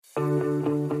Welcome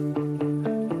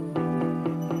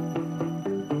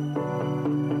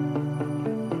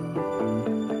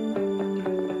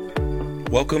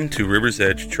to River's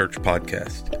Edge Church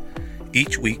Podcast.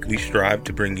 Each week we strive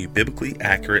to bring you biblically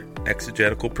accurate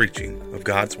exegetical preaching of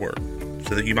God's Word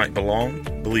so that you might belong,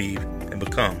 believe, and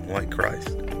become like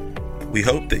Christ. We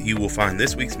hope that you will find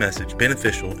this week's message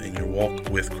beneficial in your walk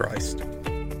with Christ.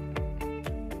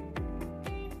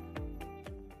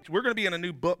 We're going to be in a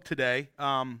new book today,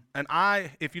 and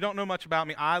if you don't know much about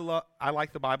me, I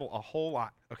like the Bible a whole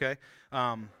lot, okay?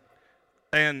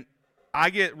 And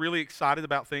I get really excited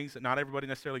about things that not everybody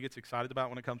necessarily gets excited about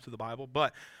when it comes to the Bible,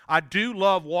 but I do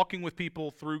love walking with people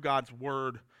through God's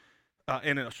Word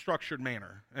in a structured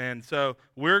manner. And so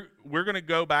we're going to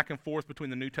go back and forth between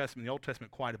the New Testament and the Old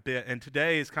Testament quite a bit, and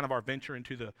today is kind of our venture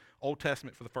into the Old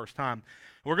Testament for the first time.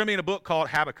 We're going to be in a book called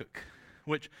Habakkuk,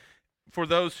 which for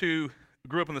those who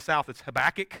grew up in the South, it's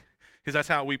Habakkuk, because that's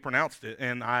how we pronounced it,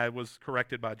 and I was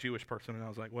corrected by a Jewish person, and I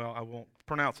was like, well, I won't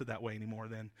pronounce it that way anymore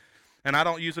then. And I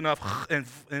don't use enough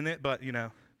in it, but you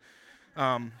know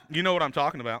what I'm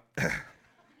talking about.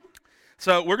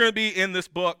 So we're going to be in this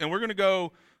book, and we're going to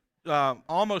go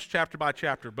almost chapter by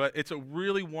chapter, but it's a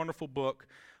really wonderful book.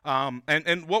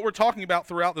 And what we're talking about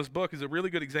throughout this book is a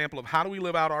really good example of how do we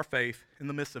live out our faith in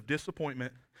the midst of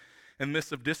disappointment, in the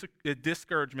midst of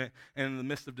discouragement, and in the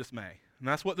midst of dismay. And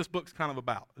that's what this book's kind of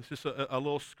about. It's just a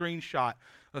little screenshot,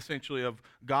 essentially, of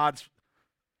God's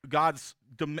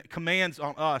commands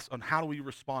on us on how do we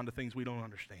respond to things we don't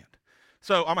understand.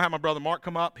 So I'm going to have my brother Mark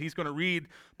come up. He's going to read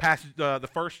passage, the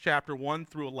first chapter 1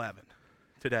 through 11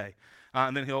 today,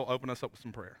 and then he'll open us up with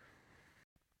some prayer.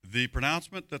 The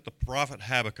pronouncement that the prophet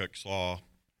Habakkuk saw,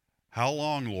 "How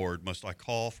long, Lord, must I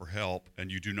call for help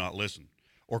and you do not listen,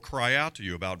 or cry out to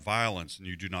you about violence and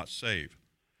you do not save?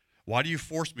 Why do you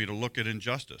force me to look at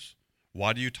injustice?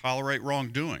 Why do you tolerate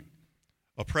wrongdoing?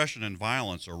 Oppression and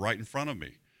violence are right in front of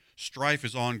me. Strife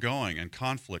is ongoing and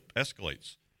conflict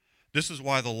escalates. This is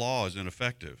why the law is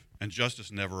ineffective and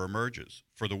justice never emerges,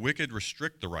 for the wicked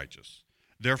restrict the righteous.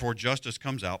 Therefore justice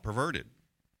comes out perverted.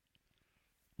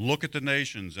 Look at the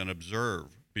nations and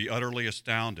observe, be utterly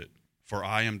astounded, for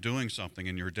I am doing something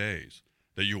in your days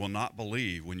that you will not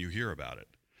believe when you hear about it.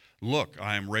 Look,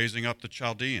 I am raising up the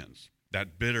Chaldeans,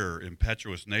 that bitter,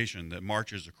 impetuous nation that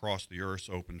marches across the earth's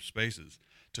open spaces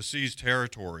to seize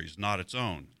territories not its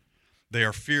own. They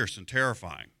are fierce and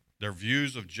terrifying. Their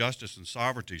views of justice and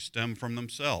sovereignty stem from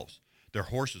themselves. Their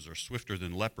horses are swifter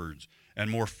than leopards and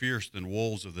more fierce than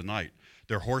wolves of the night.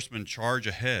 Their horsemen charge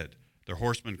ahead. Their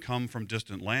horsemen come from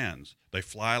distant lands. They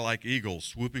fly like eagles,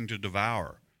 swooping to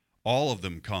devour. All of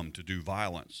them come to do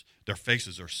violence. Their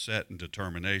faces are set in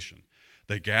determination.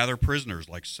 They gather prisoners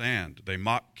like sand. They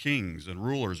mock kings, and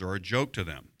rulers are a joke to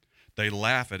them. They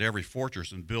laugh at every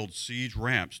fortress and build siege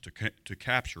ramps to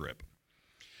capture it.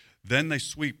 Then they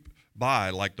sweep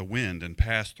by like the wind and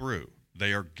pass through.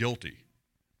 They are guilty.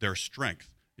 Their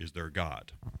strength is their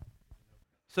God.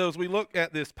 So as we look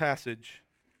at this passage,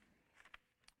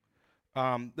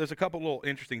 there's a couple little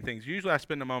interesting things. Usually I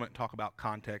spend a moment and talk about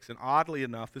context, and oddly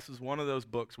enough, this is one of those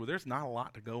books where there's not a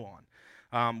lot to go on.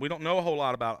 We don't know a whole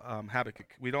lot about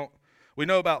Habakkuk. We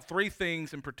know about three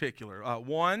things in particular.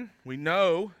 One, we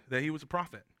know that he was a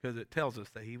prophet because it tells us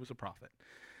that he was a prophet.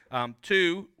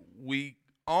 Two, we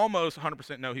almost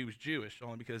 100% know he was Jewish,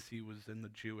 only because he was in the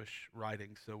Jewish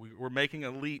writings. So we're making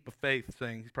a leap of faith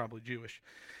saying he's probably Jewish.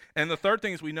 And the third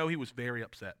thing is we know he was very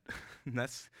upset. And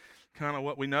that's kind of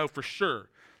what we know for sure.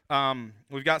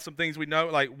 We've got some things we know.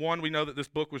 Like one, we know that this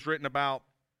book was written about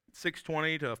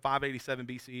 620 to 587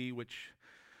 BCE, which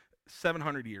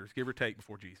 700 years, give or take,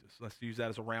 before Jesus. Let's use that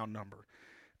as a round number.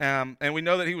 And we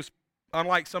know that he was,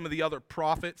 unlike some of the other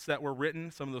prophets that were written,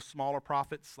 some of the smaller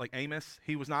prophets like Amos,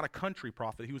 he was not a country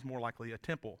prophet. He was more likely a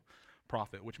temple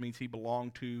prophet, which means he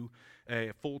belonged to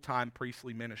a full-time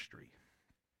priestly ministry.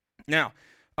 Now,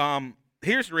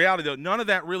 here's the reality, though. None of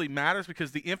that really matters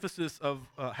because the emphasis of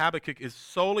Habakkuk is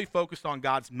solely focused on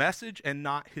God's message and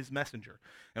not his messenger.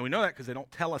 And we know that because they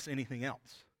don't tell us anything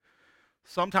else.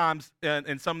 Sometimes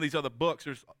in some of these other books,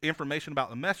 there's information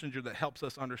about the messenger that helps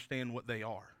us understand what they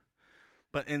are.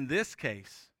 But in this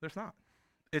case, there's not.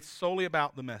 It's solely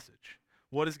about the message.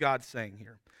 What is God saying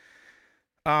here?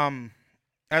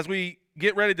 As we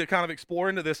get ready to kind of explore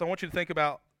into this, I want you to think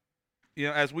about,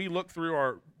 as we look through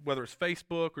our, whether it's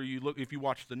Facebook or if you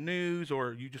watch the news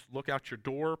or you just look out your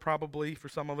door probably for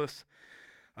some of us,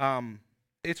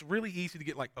 it's really easy to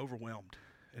get like overwhelmed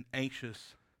and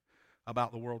anxious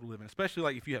about the world we live in, especially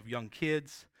like if you have young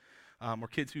kids or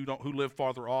kids who live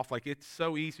farther off. Like it's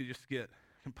so easy just to get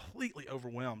completely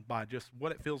overwhelmed by just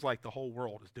what it feels like the whole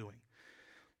world is doing.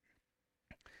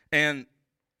 And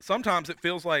sometimes it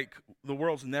feels like the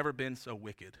world's never been so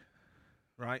wicked,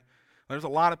 right? There's a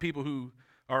lot of people who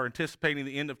are anticipating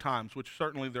the end of times, which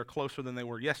certainly they're closer than they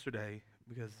were yesterday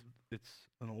because it's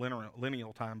in a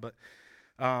lineal time. But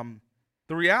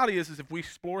the reality is if we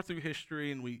explore through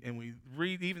history and we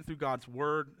read even through God's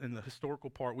word and the historical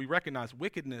part, we recognize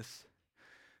wickedness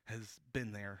has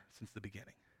been there since the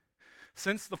beginning.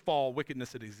 Since the fall,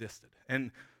 wickedness had existed.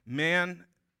 And man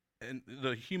and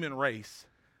the human race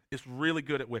is really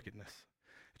good at wickedness.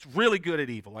 It's really good at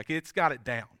evil. Like, it's got it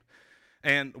down.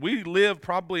 And we live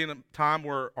probably in a time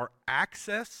where our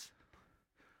access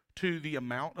to the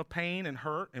amount of pain and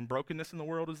hurt and brokenness in the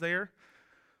world is there.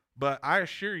 But I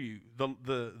assure you,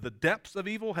 the depths of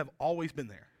evil have always been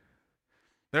there.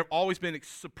 There have always been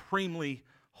supremely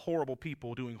horrible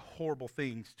people doing horrible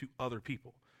things to other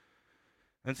people.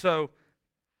 And so,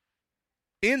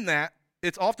 in that,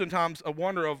 it's oftentimes a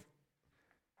wonder of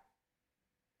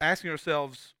asking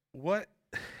ourselves, what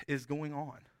is going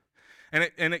on?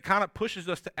 And it kind of pushes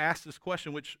us to ask this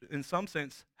question, which in some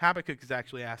sense Habakkuk is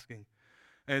actually asking.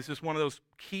 And it's just one of those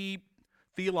key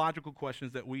theological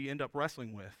questions that we end up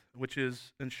wrestling with, which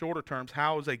is, in shorter terms,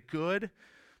 how does a good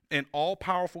and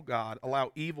all-powerful God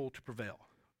allow evil to prevail?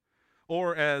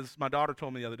 Or as my daughter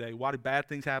told me the other day, why do bad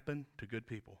things happen to good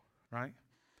people, right?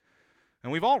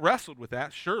 And we've all wrestled with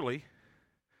that, surely.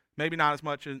 Maybe not as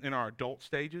much in our adult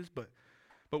stages, but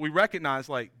we recognize,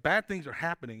 like, bad things are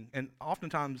happening, and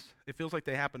oftentimes it feels like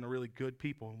they happen to really good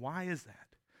people. And why is that?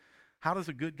 How does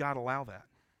a good God allow that?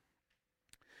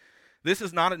 This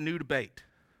is not a new debate.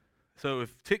 So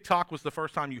if TikTok was the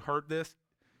first time you heard this,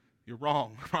 you're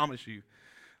wrong, I promise you.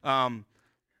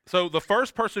 So the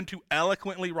first person to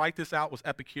eloquently write this out was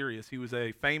Epicurus. He was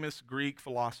a famous Greek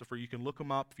philosopher. You can look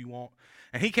him up if you want.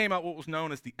 And he came up with what was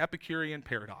known as the Epicurean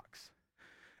paradox.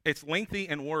 It's lengthy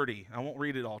and wordy. I won't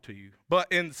read it all to you.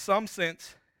 But in some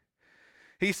sense,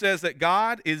 he says that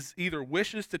God is either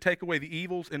wishes to take away the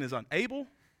evils and is unable,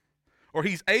 or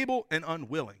he's able and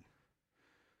unwilling.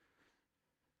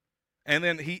 And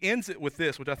then he ends it with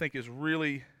this, which I think is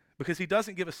really, because he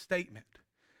doesn't give a statement.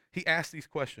 He asks these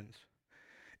questions.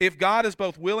 If God is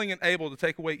both willing and able to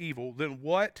take away evil, then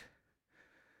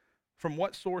from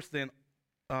what source then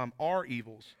are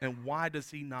evils, and why does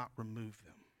he not remove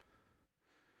them?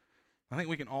 I think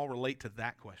we can all relate to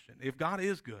that question. If God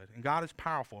is good and God is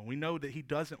powerful, and we know that he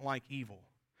doesn't like evil,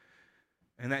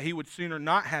 and that he would sooner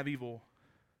not have evil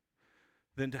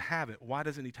than to have it, why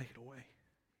doesn't he take it away?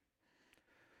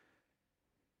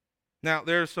 Now,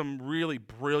 there's some really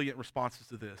brilliant responses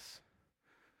to this.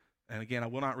 And again, I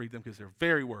will not read them because they're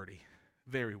very wordy,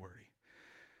 very wordy.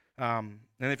 And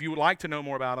if you would like to know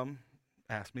more about them,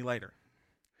 ask me later.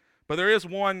 But there is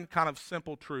one kind of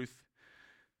simple truth,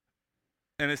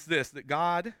 and it's this, that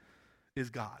God is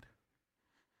God,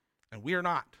 and we are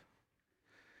not.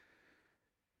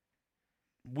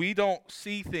 We don't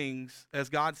see things as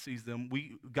God sees them.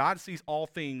 God sees all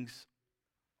things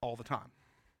all the time.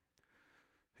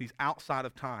 He's outside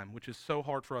of time, which is so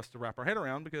hard for us to wrap our head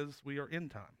around because we are in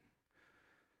time.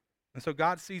 And so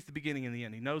God sees the beginning and the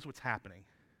end. He knows what's happening.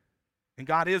 And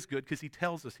God is good because he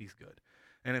tells us he's good.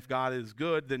 And if God is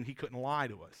good, then he couldn't lie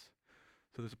to us.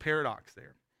 So there's a paradox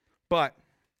there. But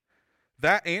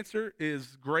that answer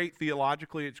is great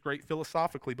theologically, it's great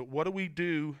philosophically, but what do we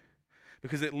do?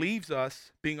 Because it leaves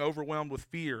us being overwhelmed with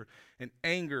fear and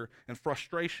anger and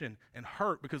frustration and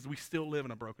hurt because we still live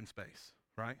in a broken space,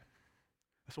 right?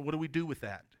 So what do we do with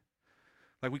that?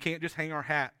 Like, we can't just hang our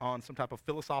hat on some type of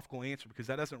philosophical answer because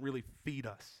that doesn't really feed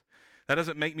us. That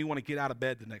doesn't make me want to get out of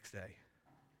bed the next day.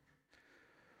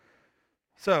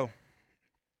 So,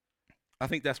 I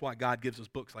think that's why God gives us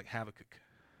books like Habakkuk.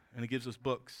 And he gives us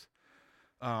books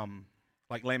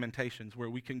like Lamentations, where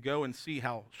we can go and see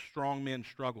how strong men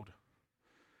struggled.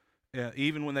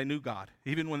 Even when they knew God,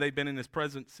 even when they've been in his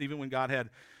presence, even when God had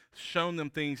shown them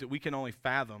things that we can only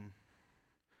fathom,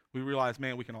 we realize,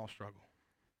 man, we can all struggle.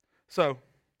 So,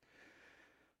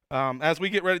 as we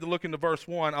get ready to look into verse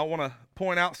 1, I want to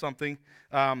point out something.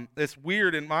 It's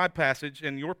weird in my passage,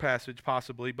 in your passage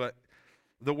possibly, but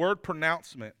the word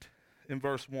pronouncement in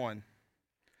verse 1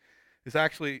 is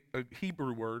actually a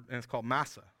Hebrew word, and it's called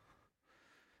masa.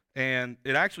 And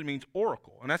it actually means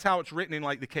oracle. And that's how it's written in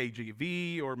like the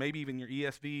KJV or maybe even your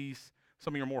ESVs,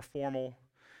 some of your more formal.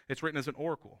 It's written as an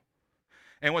oracle.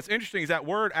 And what's interesting is that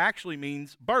word actually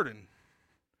means burden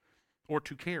or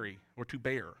to carry or to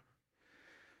bear.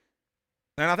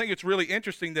 And I think it's really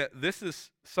interesting that this is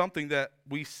something that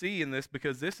we see in this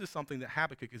because this is something that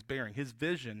Habakkuk is bearing. His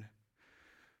vision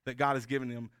that God has given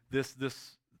him, this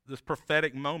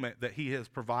prophetic moment that he has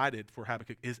provided for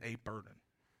Habakkuk is a burden.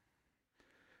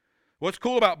 What's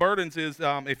cool about burdens is,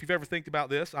 if you've ever think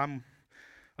about this,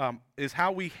 is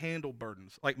how we handle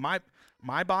burdens. Like my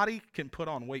body can put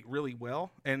on weight really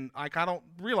well, and like I don't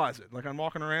realize it. Like I'm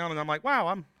walking around and I'm like, wow,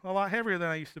 I'm a lot heavier than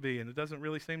I used to be, and it doesn't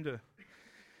really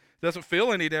doesn't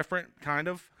feel any different, kind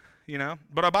of,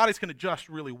 But our bodies can adjust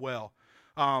really well.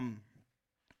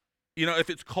 If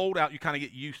it's cold out, you kind of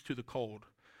get used to the cold.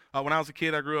 When I was a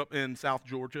kid, I grew up in South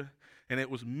Georgia, and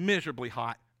it was miserably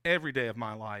hot every day of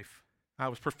my life. I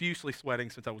was profusely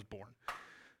sweating since I was born.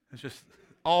 It's just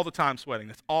all the time sweating.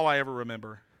 That's all I ever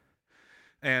remember.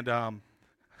 And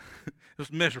it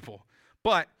was miserable.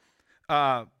 But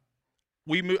I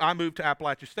moved to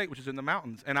Appalachia State, which is in the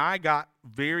mountains, and I got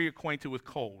very acquainted with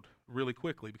cold really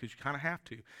quickly because you kind of have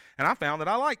to. And I found that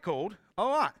I like cold a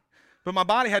lot. But my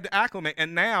body had to acclimate,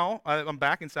 and now I'm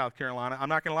back in South Carolina. I'm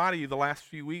not going to lie to you, the last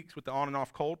few weeks with the on and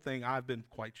off cold thing, I've been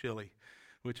quite chilly,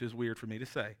 which is weird for me to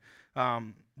say.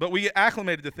 But we get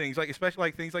acclimated to things,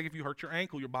 especially things like if you hurt your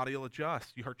ankle, your body will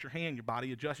adjust. You hurt your hand, your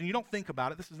body adjusts. And you don't think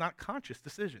about it. This is not conscious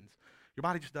decisions. Your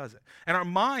body just does it. And our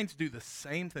minds do the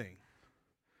same thing.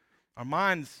 Our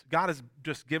minds, God has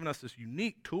just given us this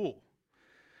unique tool.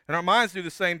 And our minds do the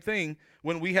same thing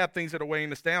when we have things that are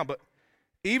weighing us down. But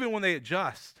even when they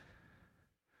adjust,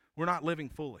 we're not living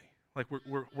fully. Like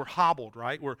we're hobbled,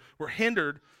 right? We're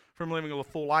hindered from living a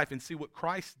full life. And see, what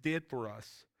Christ did for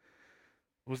us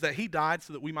was that he died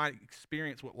so that we might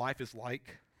experience what life is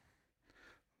like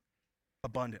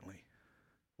abundantly,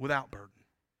 without burden.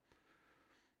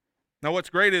 Now, what's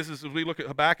great is as we look at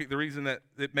Habakkuk, the reason that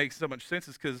it makes so much sense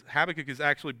is because Habakkuk is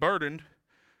actually burdened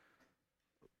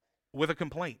with a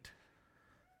complaint,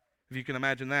 if you can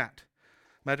imagine that.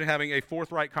 Imagine having a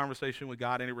forthright conversation with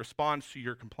God, and he responds to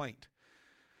your complaint.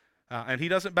 And he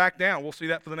doesn't back down. We'll see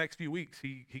that for the next few weeks.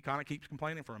 He kind of keeps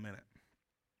complaining for a minute.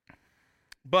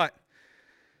 But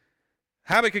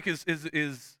Habakkuk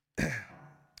is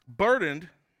burdened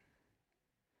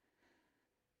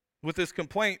with this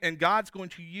complaint, and God's going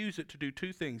to use it to do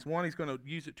two things. One, he's going to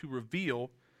use it to reveal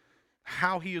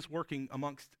how he is working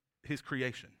amongst his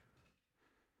creation.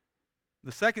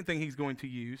 The second thing he's going to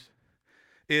use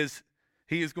is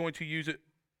he is going to use it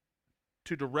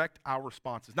to direct our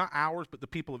responses. Not ours, but the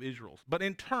people of Israel's, but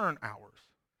in turn ours.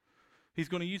 He's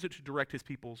going to use it to direct his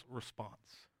people's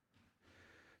response.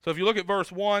 So if you look at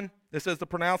verse 1, it says the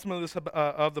pronouncement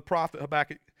of the prophet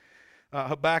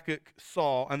Habakkuk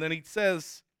saw, and then he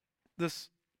says this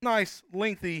nice,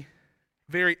 lengthy,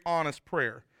 very honest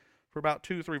prayer for about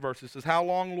 2 or 3 verses. It says, "How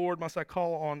long, Lord, must I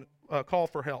call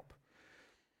for help,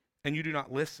 and you do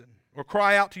not listen, or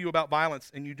cry out to you about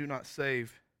violence, and you do not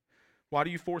save? Why do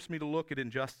you force me to look at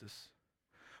injustice?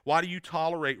 Why do you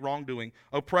tolerate wrongdoing?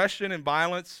 Oppression and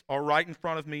violence are right in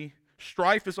front of me.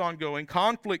 Strife is ongoing.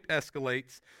 Conflict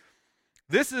escalates.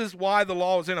 This is why the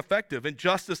law is ineffective and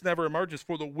justice never emerges.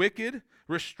 For the wicked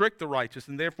restrict the righteous,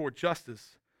 and therefore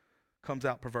justice comes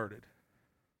out perverted."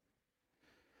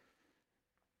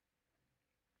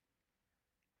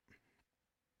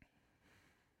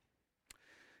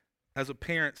 As a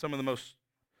parent, some of the most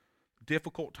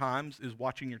difficult times is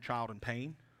watching your child in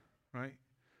pain, right?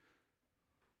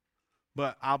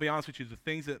 But I'll be honest with you, the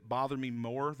things that bother me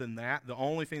more than that, the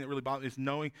only thing that really bothers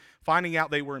me is finding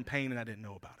out they were in pain and I didn't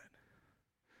know about it.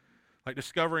 Like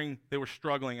discovering they were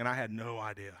struggling and I had no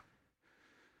idea.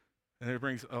 And it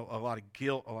brings a lot of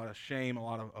guilt, a lot of shame, a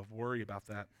lot of worry about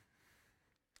that.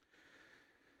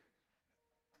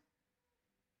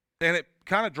 And it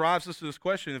kind of drives us to this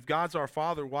question: if God's our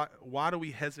Father, why do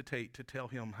we hesitate to tell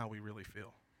him how we really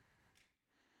feel?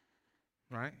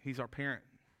 Right? He's our parent.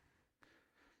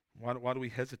 Why do we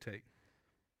hesitate?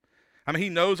 I mean, he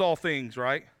knows all things,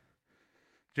 right?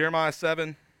 Jeremiah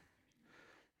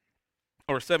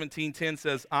 17:10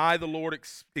 says, "I, the Lord,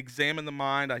 examine the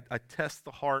mind. I test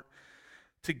the heart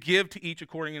to give to each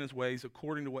according in his ways,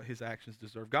 according to what his actions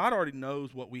deserve." God already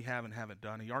knows what we have and haven't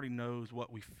done. He already knows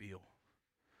what we feel.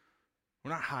 We're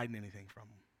not hiding anything from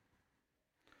him.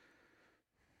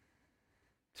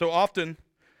 So often,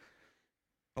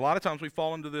 a lot of times we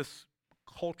fall into this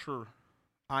culture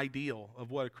ideal of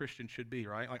what a Christian should be,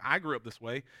 right? Like I grew up this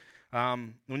way.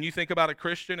 When you think about a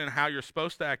Christian and how you're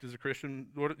supposed to act as a Christian,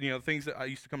 things that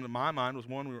used to come to my mind was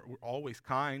one, we're always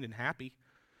kind and happy,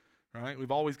 right?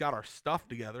 We've always got our stuff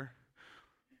together.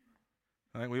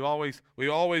 Right? We always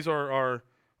are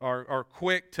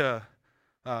quick to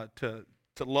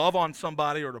love on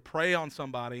somebody or to pray on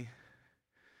somebody.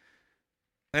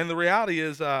 And the reality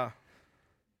is,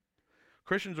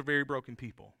 Christians are very broken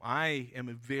people. I am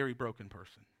a very broken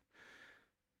person.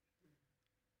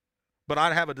 But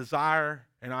I have a desire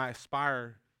and I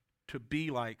aspire to be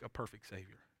like a perfect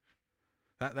Savior.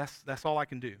 That's all I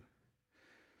can do.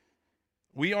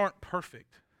 We aren't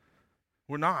perfect.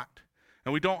 We're not.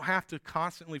 And we don't have to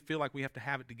constantly feel like we have to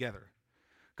have it together.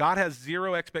 God has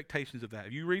zero expectations of that.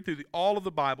 If you read through all of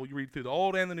the Bible, you read through the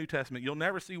Old and the New Testament, you'll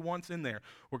never see once in there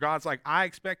where God's like, I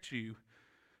expect you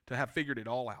to have figured it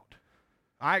all out.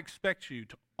 I expect you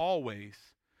to always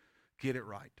get it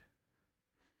right.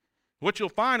 What you'll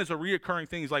find is a reoccurring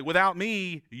thing. Is like, without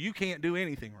me, you can't do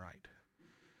anything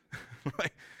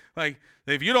right. like,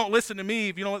 if you don't listen to me,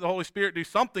 if you don't let the Holy Spirit do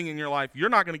something in your life, you're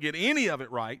not going to get any of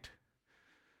it right.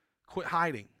 Quit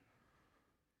hiding.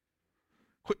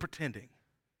 Quit pretending.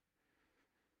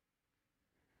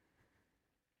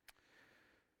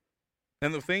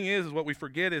 And the thing is what we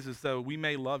forget is though we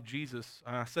may love Jesus.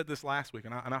 And I said this last week,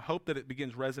 and I hope that it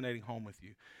begins resonating home with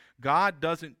you.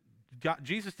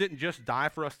 Jesus didn't just die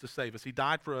for us to save us. He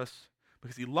died for us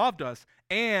because he loved us,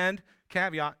 and,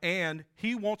 caveat, and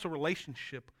he wants a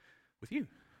relationship with you.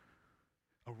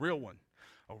 A real one.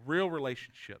 A real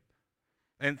relationship.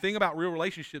 And the thing about real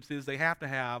relationships is they have to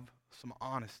have some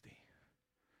honesty.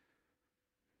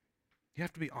 You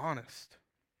have to be honest.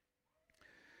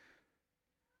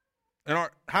 And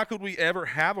how could we ever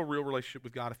have a real relationship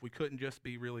with God if we couldn't just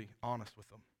be really honest with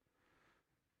him?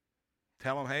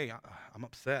 Tell him, hey, I'm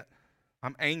upset.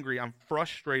 I'm angry. I'm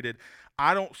frustrated.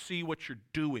 I don't see what you're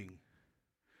doing.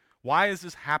 Why is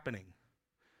this happening?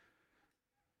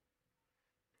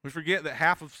 We forget that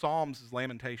half of Psalms is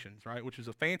lamentations, right? Which is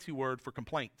a fancy word for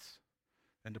complaints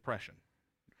and depression,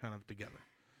 kind of together.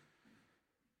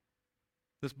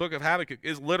 This book of Habakkuk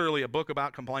is literally a book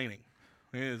about complaining.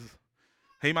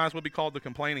 He might as well be called the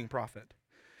complaining prophet.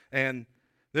 And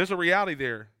there's a reality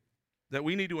there that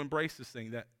we need to embrace this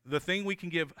thing, that the thing we can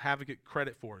give Habakkuk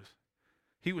credit for is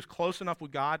he was close enough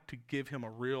with God to give him a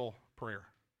real prayer.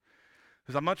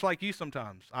 Because I'm much like you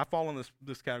sometimes. I fall in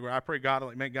this category. I pray God,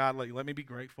 let me be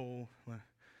grateful.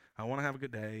 I want to have a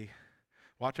good day.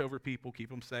 Watch over people, keep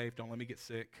them safe. Don't let me get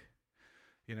sick.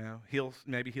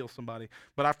 Maybe heal somebody.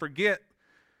 But I forget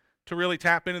to really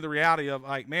tap into the reality of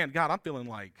like, man, God, I'm feeling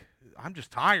like I'm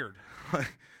just tired.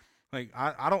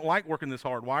 I don't like working this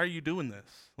hard. Why are you doing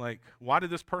this? Like, why did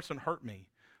this person hurt me?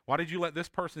 Why did you let this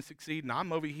person succeed and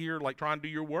I'm over here like trying to do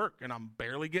your work and I'm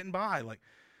barely getting by? Like,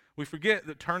 we forget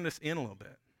to turn this in a little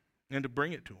bit and to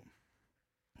bring it to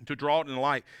him, to draw it in the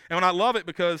light. And when I love it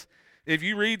because if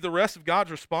you read the rest of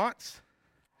God's response,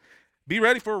 be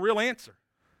ready for a real answer.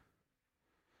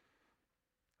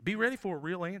 Be ready for a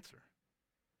real answer.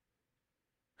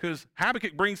 Because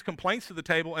Habakkuk brings complaints to the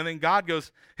table, and then God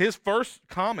goes, his first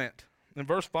comment in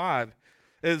verse 5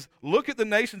 is, look at the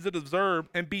nations that observe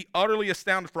and be utterly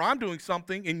astounded, for I'm doing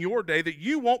something in your day that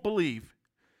you won't believe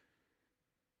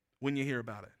when you hear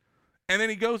about it. And then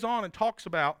he goes on and talks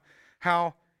about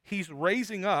how he's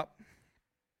raising up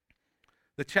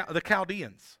the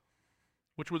Chaldeans,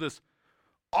 which were this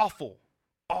awful,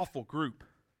 awful group,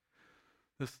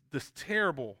 this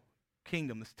terrible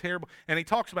kingdom, this terrible, and he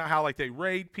talks about how like they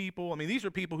raid people. I mean, these are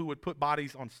people who would put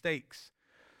bodies on stakes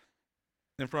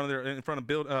in front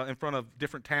of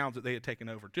different towns that they had taken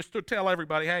over, just to tell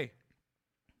everybody, hey,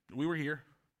 we were here,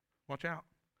 watch out.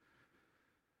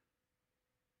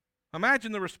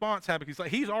 Imagine the response Habakkuk's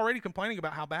like, he's already complaining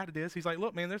about how bad it is. He's like,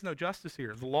 look, man, there's no justice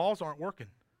here. The laws aren't working.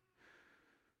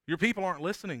 Your people aren't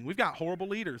listening. We've got horrible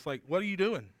leaders. Like, what are you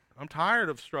doing? I'm tired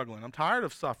of struggling. I'm tired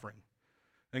of suffering.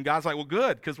 And God's like, well,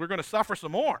 good, because we're going to suffer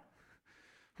some more.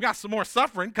 We've got some more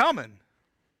suffering coming.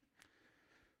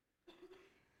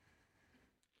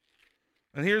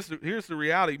 And here's the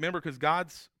reality. Remember, because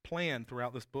God's plan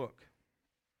throughout this book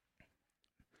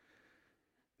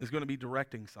is going to be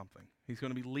directing something. He's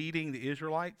going to be leading the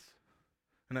Israelites.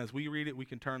 And as we read it, we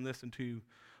can turn this into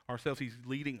ourselves. He's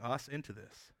leading us into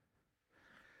this.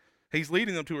 He's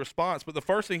leading them to a response, but the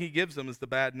first thing he gives them is the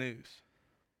bad news.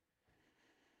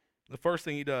 The first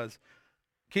thing he does.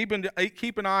 Keep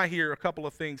an eye here, a couple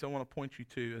of things I want to point you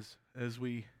to as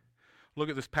we look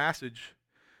at this passage.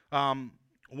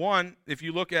 One, if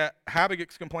you look at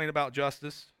Habakkuk's complaint about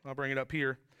justice, I'll bring it up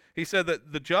here. He said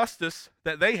that the justice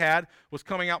that they had was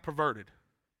coming out perverted,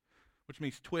 which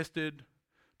means twisted,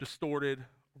 distorted,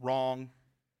 wrong.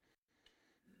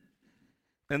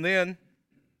 And then,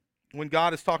 when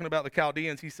God is talking about the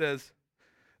Chaldeans, he says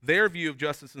their view of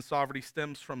justice and sovereignty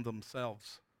stems from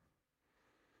themselves.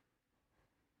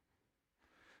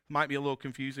 Might be a little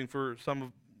confusing for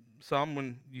some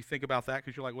when you think about that,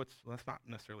 because you're like, that's not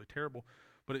necessarily terrible,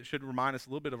 but it should remind us a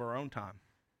little bit of our own time,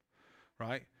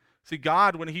 right? See,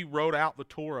 God, when he wrote out the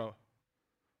Torah,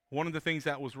 one of the things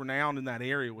that was renowned in that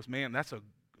area was, man,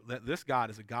 this God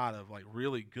is a God of like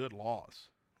really good laws.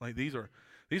 Like these are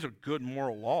good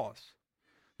moral laws.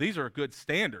 These are a good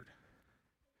standard.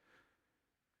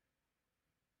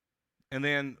 And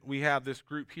then we have this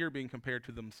group here being compared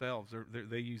to themselves.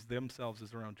 They use themselves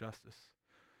as their own justice,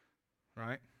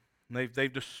 right? And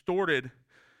they've distorted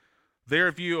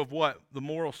their view of what the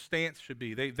moral stance should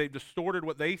be. They've distorted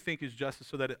what they think is justice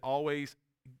so that it always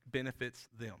benefits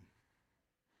them.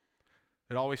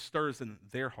 It always stirs in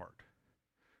their heart.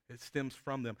 It stems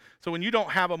from them. So when you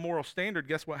don't have a moral standard,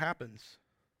 guess what happens?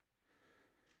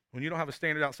 When you don't have a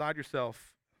standard outside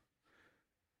yourself,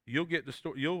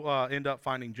 you'll end up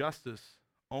finding justice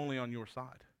only on your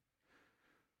side.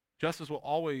 Justice will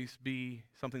always be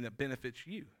something that benefits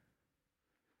you.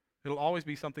 It'll always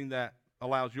be something that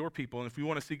allows your people. And if you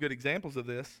want to see good examples of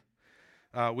this,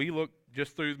 we look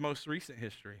just through most recent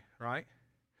history, right?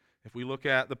 If we look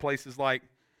at the places like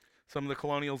some of the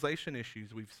colonialization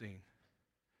issues we've seen,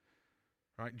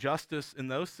 right? Justice in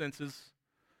those senses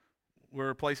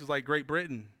were places like Great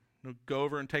Britain go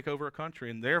over and take over a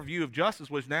country, and their view of justice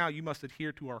was, now you must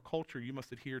adhere to our culture, you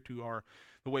must adhere to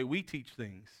the way we teach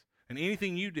things, and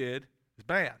anything you did is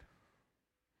bad.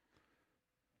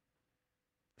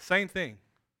 Same thing.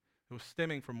 It was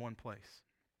stemming from one place.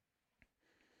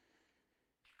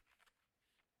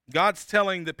 God's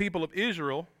telling the people of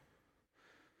Israel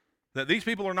that these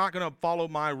people are not going to follow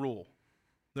my rule.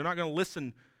 They're not going to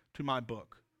listen to my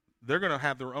book. They're going to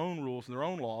have their own rules and their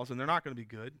own laws, and they're not going to be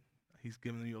good. He's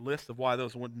giving you a list of why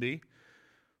those wouldn't be.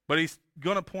 But he's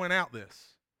going to point out this.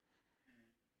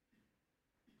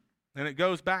 And it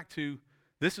goes back to,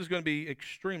 this is going to be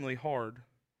extremely hard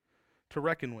to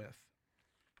reckon with.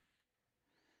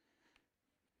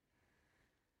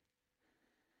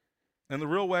 And the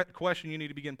real question you need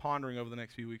to begin pondering over the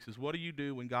next few weeks is, what do you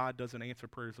do when God doesn't answer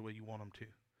prayers the way you want him to?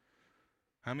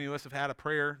 How many of us have had a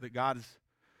prayer that God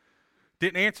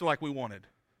didn't answer like we wanted,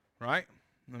 right?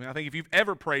 I mean, I think if you've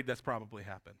ever prayed, that's probably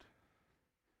happened.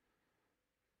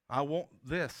 I want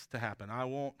this to happen. I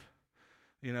want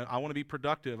to be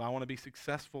productive. I want to be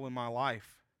successful in my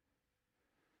life.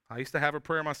 I used to have a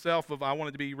prayer myself of, I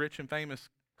wanted to be rich and famous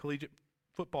collegiate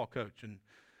football coach, and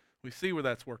we see where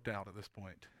that's worked out at this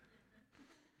point.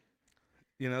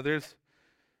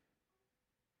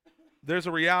 There's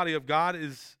a reality of God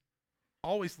is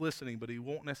always listening, but he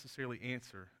won't necessarily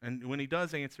answer. And when he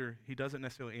does answer, he doesn't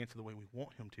necessarily answer the way we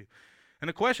want him to. And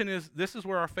the question is, this is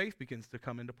where our faith begins to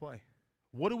come into play.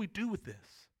 What do we do with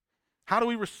this? How do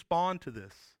we respond to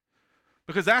this?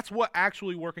 Because that's what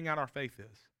actually working out our faith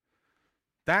is.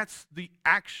 That's the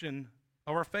action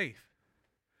of our faith.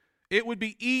 It would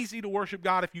be easy to worship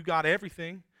God if you got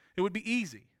everything. It would be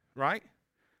easy, right?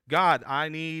 God, I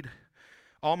need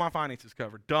all my finances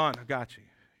covered. Done, I got you.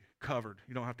 Covered.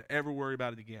 You don't have to ever worry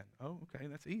about it again. Oh, okay,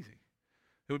 that's easy.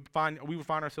 We would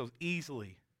find ourselves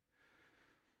easily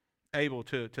able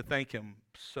to thank him,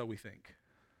 so we think.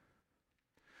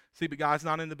 See, but God's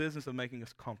not in the business of making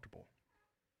us comfortable.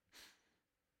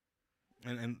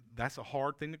 And that's a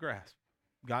hard thing to grasp.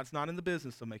 God's not in the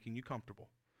business of making you comfortable.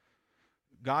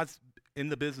 God's in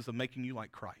the business of making you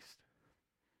like Christ.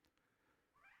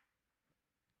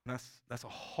 And that's a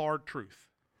hard truth.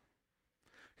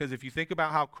 Because if you think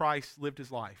about how Christ lived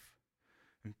his life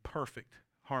in perfect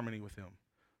harmony with him,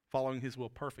 following his will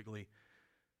perfectly,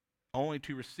 only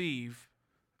to receive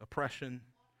oppression,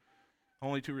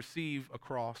 only to receive a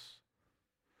cross,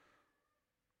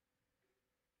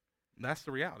 that's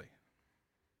the reality.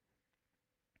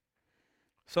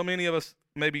 So many of us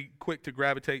may be quick to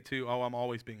gravitate to, oh, I'm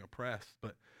always being oppressed,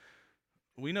 but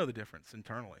we know the difference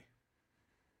internally.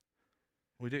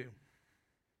 We do.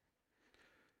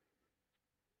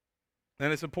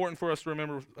 And it's important for us to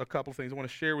remember a couple things. I want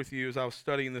to share with you as I was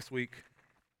studying this week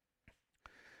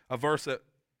a verse that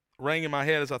rang in my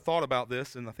head as I thought about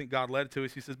this, and I think God led it to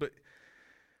us. He says, but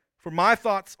for my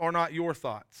thoughts are not your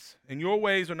thoughts, and your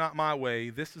ways are not my way.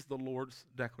 This is the Lord's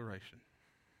declaration.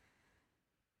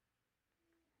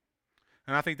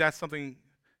 And I think that's something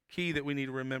key that we need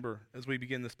to remember as we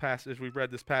begin this passage, as we've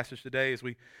read this passage today, as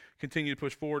we continue to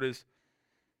push forward, is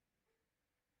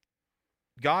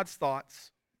God's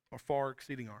thoughts are far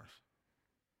exceeding ours.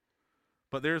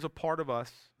 But there's a part of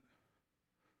us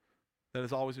that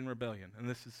is always in rebellion. And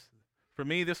this is, for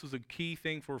me, this was a key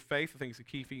thing for faith. I think it's a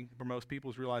key thing for most people,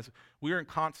 is realize we are in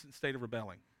constant state of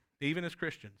rebelling, even as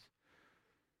Christians.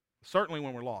 Certainly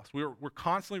when we're lost. We're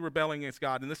constantly rebelling against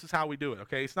God, and this is how we do it,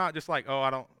 okay? It's not just like, oh, I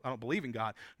don't believe in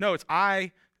God. No, it's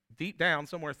I, deep down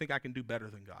somewhere, think I can do better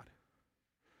than God.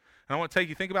 And I want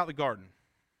to think about the garden,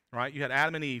 right? You had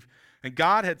Adam and Eve, and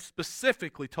God had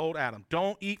specifically told Adam,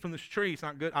 don't eat from this tree. It's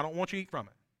not good. I don't want you to eat from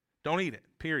it. Don't eat it,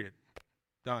 period.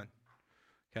 Done,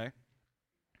 okay?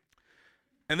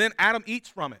 And then Adam eats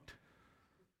from it.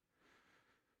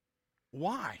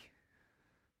 Why?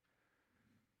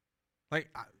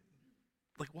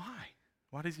 Like, why?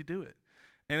 Why does he do it?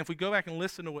 And if we go back and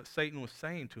listen to what Satan was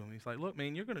saying to him, he's like, look,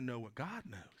 man, you're going to know what God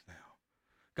knows now.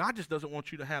 God just doesn't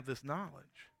want you to have this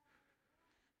knowledge.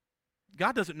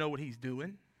 God doesn't know what he's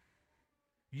doing.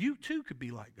 You too could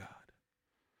be like God.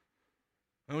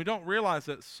 And we don't realize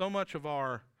that so much of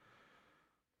our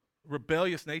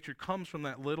rebellious nature comes from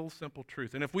that little simple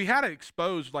truth. And if we had it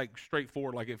exposed like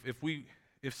straightforward, like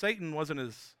if Satan wasn't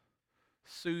as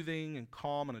soothing and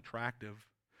calm and attractive,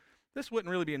 this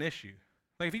wouldn't really be an issue.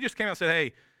 Like if he just came out and said,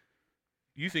 hey,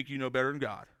 you think you know better than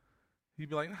God. You'd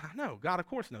be like, no, God of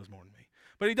course knows more than me.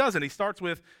 But he doesn't. He starts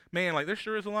with, man, like there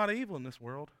sure is a lot of evil in this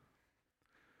world.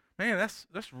 Man,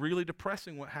 that's really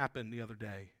depressing what happened the other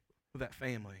day with that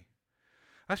family.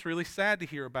 That's really sad to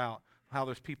hear about how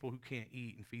there's people who can't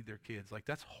eat and feed their kids. Like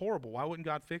that's horrible. Why wouldn't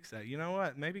God fix that? You know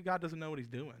what? Maybe God doesn't know what he's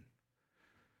doing.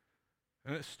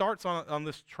 And it starts on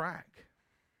this track.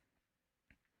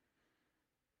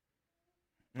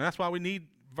 And that's why we need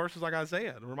verses like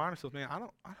Isaiah to remind ourselves, man,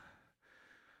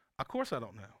 of course I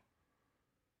don't know.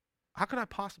 How could I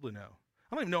possibly know?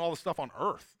 I don't even know all the stuff on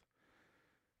earth.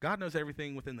 God knows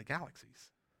everything within the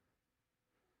galaxies.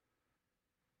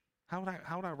 How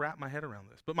would I wrap my head around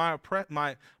this? But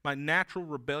my natural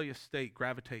rebellious state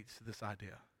gravitates to this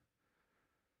idea.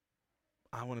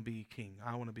 I want to be king.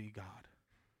 I want to be God.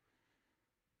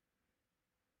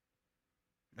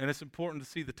 And it's important to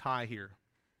see the tie here.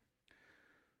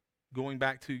 Going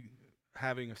back to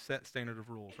having a set standard of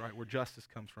rules, right, where justice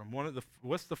comes from.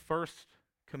 What's the first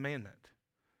commandment?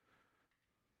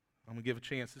 I'm going to give a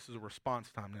chance. This is a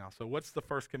response time now. So what's the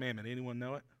first commandment? Anyone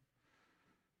know it?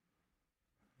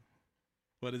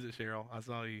 What is it, Cheryl? I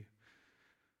saw you.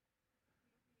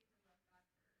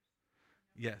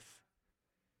 Yes,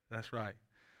 that's right.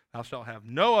 Thou shalt have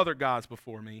no other gods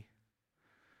before me,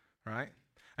 right?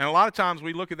 And a lot of times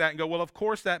we look at that and go, well, of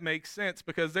course that makes sense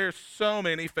because there's so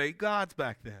many fake gods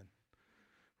back then,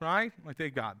 right? Like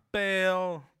they got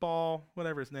Baal,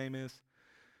 whatever his name is,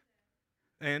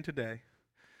 and today.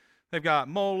 They've got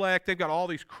Molech. They've got all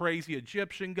these crazy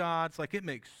Egyptian gods. Like it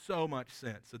makes so much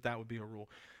sense that would be a rule.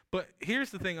 But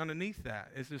here's the thing underneath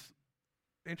that is this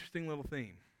interesting little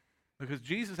theme. Because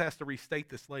Jesus has to restate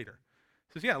this later.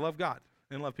 He says, yeah, love God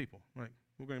and love people. Right?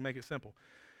 We're going to make it simple.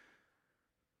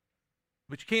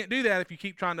 But you can't do that if you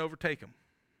keep trying to overtake them.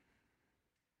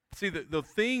 See, the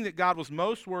thing that God was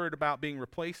most worried about being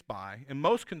replaced by and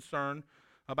most concerned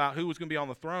about who was going to be on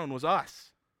the throne was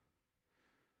us.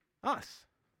 Us.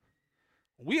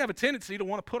 We have a tendency to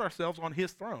want to put ourselves on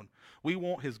his throne. We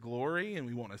want his glory and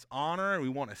we want his honor and we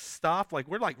want his stuff. Like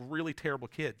we're like really terrible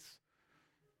kids.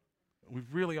 We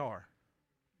really are.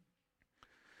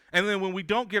 And then when we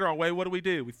don't get our way, what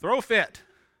do? We throw a fit.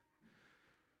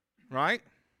 Right?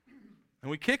 And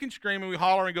we kick and scream and we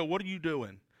holler and go, what are you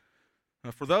doing?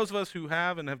 Now, for those of us who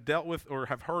have and have dealt with or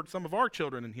have heard some of our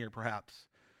children in here perhaps,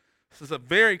 this is a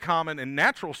very common and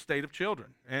natural state of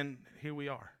children. And here we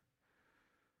are.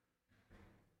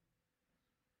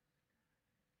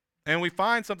 And we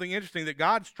find something interesting that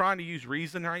God's trying to use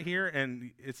reason right here,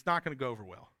 and it's not going to go over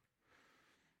well.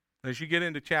 As you get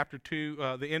into chapter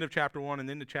 2, the end of chapter 1 and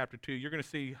into chapter 2, you're going to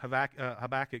see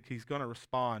Habakkuk, he's going to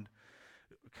respond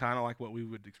kind of like what we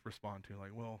would respond to.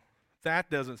 Like, well,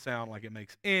 that doesn't sound like it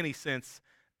makes any sense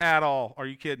at all. Are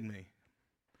you kidding me?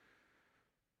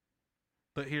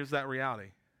 But here's that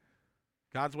reality.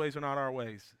 God's ways are not our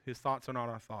ways. His thoughts are not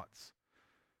our thoughts.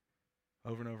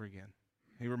 Over and over again.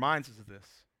 He reminds us of this.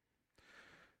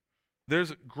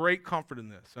 There's great comfort in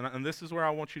this. And this is where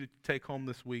I want you to take home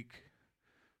this week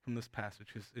from this passage,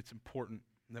 because it's important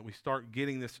that we start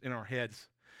getting this in our heads.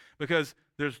 Because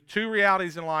there's two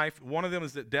realities in life. One of them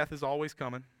is that death is always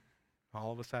coming.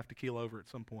 All of us have to keel over at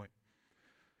some point.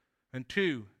 And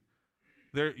two,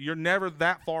 you're never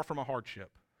that far from a hardship.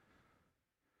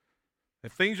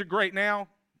 If things are great now,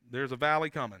 there's a valley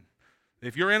coming.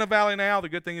 If you're in a valley now, the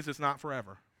good thing is it's not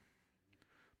forever.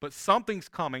 But something's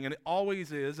coming, and it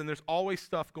always is, and there's always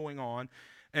stuff going on.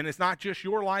 And it's not just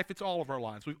your life, it's all of our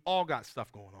lives. We've all got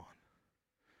stuff going on.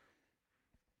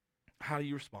 How do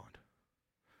you respond?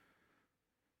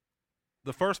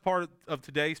 The first part of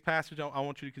today's passage, I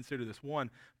want you to consider this. One,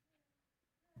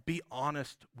 be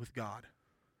honest with God.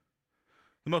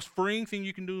 The most freeing thing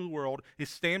you can do in the world is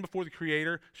stand before the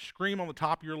Creator, scream on the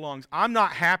top of your lungs, I'm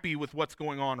not happy with what's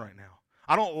going on right now.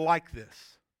 I don't like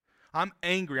this. I'm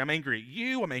angry. I'm angry at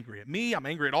you. I'm angry at me. I'm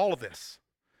angry at all of this.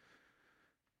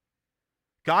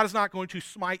 God is not going to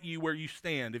smite you where you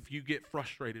stand if you get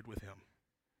frustrated with him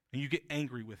and you get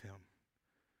angry with him.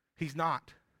 He's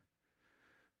not.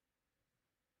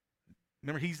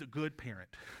 Remember, he's a good parent.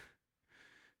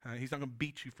 He's not going to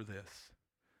beat you for this.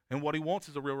 And what he wants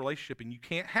is a real relationship, and you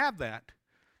can't have that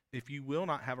if you will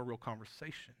not have a real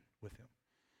conversation with him.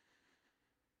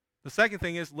 The second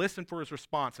thing is listen for his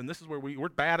response, and this is where we're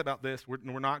bad about this.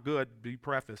 We're not good, be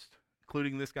prefaced,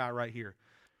 including this guy right here.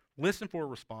 Listen for a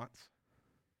response.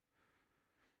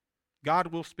 God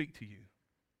will speak to you.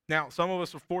 Now, some of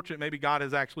us are fortunate. Maybe God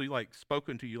has actually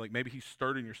spoken to you. Like maybe he's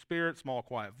stirred in your spirit, small,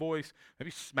 quiet voice.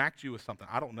 Maybe smacked you with something.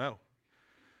 I don't know.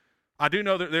 I do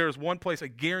know that there is one place I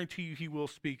guarantee you he will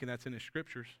speak, and that's in his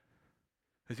scriptures,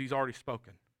 because he's already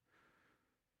spoken.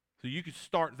 So you can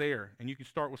start there, and you can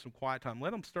start with some quiet time.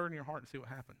 Let him stir in your heart and see what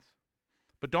happens.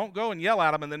 But don't go and yell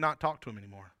at him and then not talk to him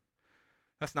anymore.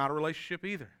 That's not a relationship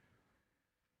either.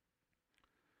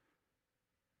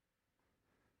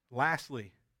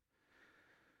 Lastly,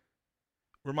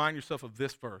 remind yourself of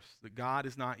this verse, that God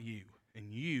is not you, and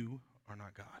you are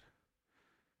not God.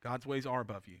 God's ways are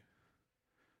above you.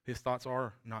 His thoughts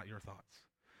are not your thoughts.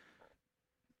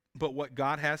 But what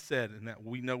God has said, and that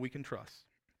we know we can trust,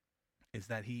 is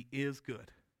that he is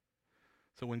good.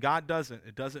 So when God doesn't,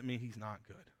 it doesn't mean he's not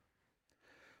good.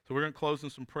 So we're going to close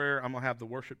in some prayer. I'm going to have the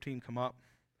worship team come up,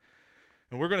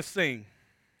 and we're going to sing.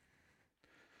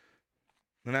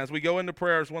 And as we go into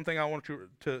prayer, there's one thing I want you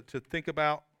to think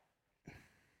about.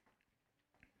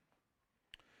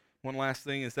 One last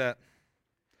thing is that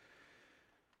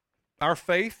our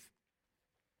faith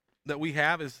that we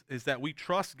have is that we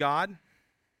trust God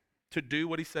to do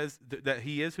what he says, that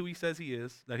he is who he says he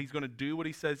is, that he's going to do what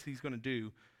he says he's going to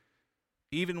do,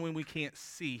 even when we can't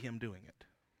see him doing it.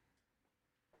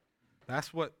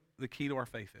 That's what the key to our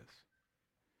faith is.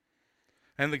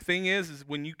 And the thing is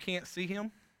when you can't see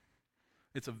him,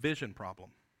 it's a vision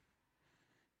problem.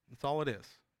 That's all it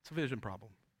is. It's a vision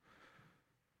problem.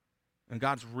 And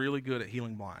God's really good at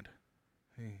healing blind.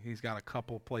 He's got a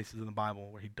couple places in the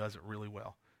Bible where he does it really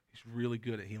well. He's really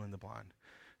good at healing the blind.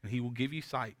 And he will give you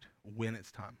sight when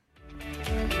it's time.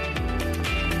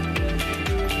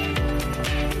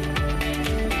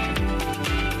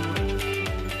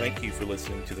 Thank you for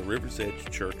listening to the River's Edge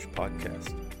Church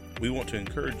podcast. We want to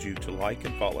encourage you to like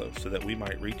and follow so that we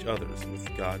might reach others with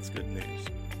God's good news.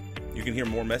 You can hear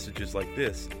more messages like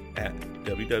this at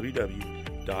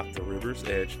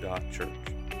www.theriversedge.church.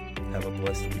 Have a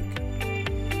blessed week.